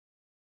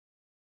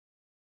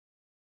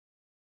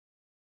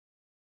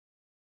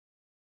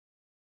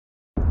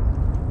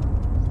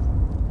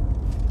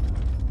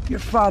Your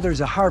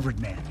father's a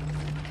Harvard man.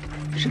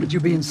 Shouldn't you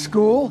be in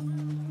school?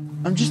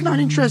 I'm just not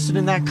interested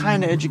in that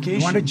kind of education.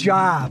 You want a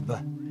job?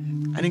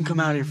 I didn't come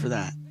out here for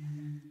that.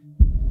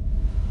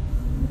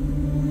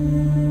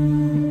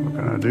 What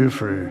can I do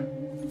for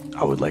you?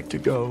 I would like to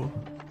go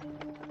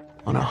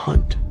on a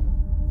hunt.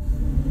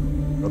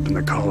 Up in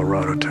the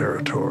Colorado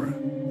Territory,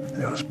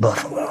 there was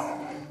buffalo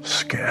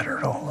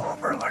scattered all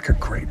over like a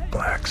great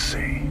black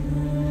sea.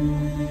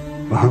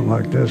 A hunt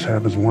like this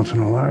happens once in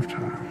a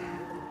lifetime.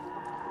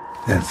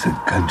 That's the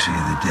country of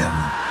the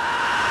devil.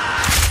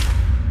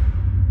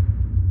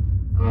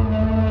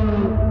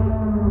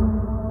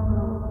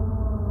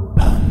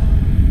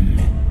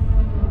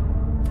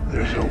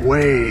 There's a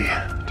way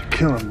to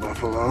killing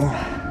buffalo.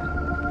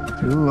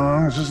 Too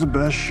long, this is the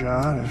best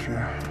shot if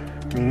you're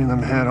meeting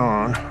them head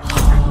on.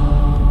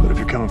 But if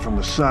you're coming from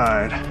the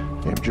side,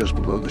 aim just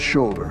below the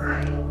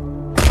shoulder.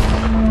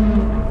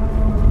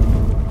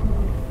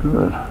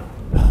 Good.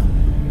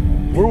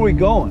 Where are we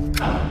going?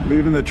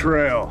 Leaving the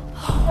trail.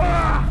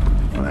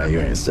 Well,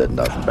 you ain't said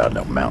nothing about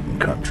no mountain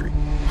country.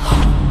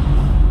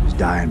 He's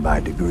dying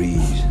by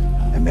degrees.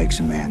 That makes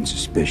a man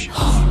suspicious.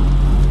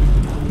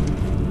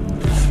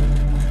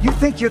 You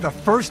think you're the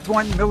first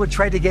one Miller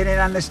tried to get in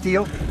on this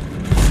deal?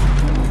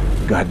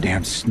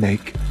 Goddamn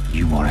snake.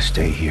 You want to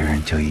stay here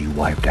until you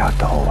wiped out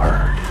the whole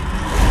herd.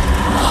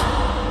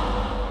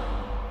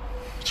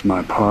 It's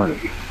my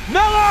party.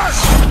 Miller!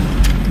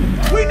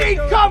 We need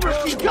cover!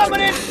 She's coming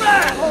in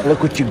fast!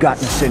 Look what you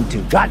gotten us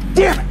into. God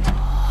damn it!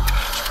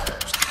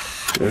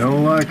 They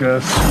don't like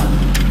us.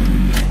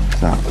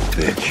 Son of a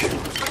bitch.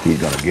 He's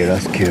gonna get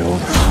us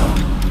killed.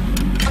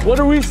 What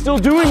are we still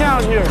doing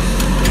out here?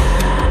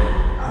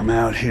 I'm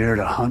out here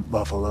to hunt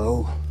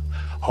buffalo,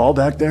 haul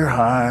back their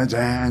hides,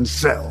 and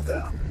sell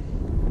them.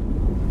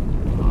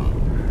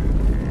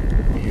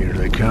 Here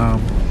they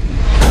come.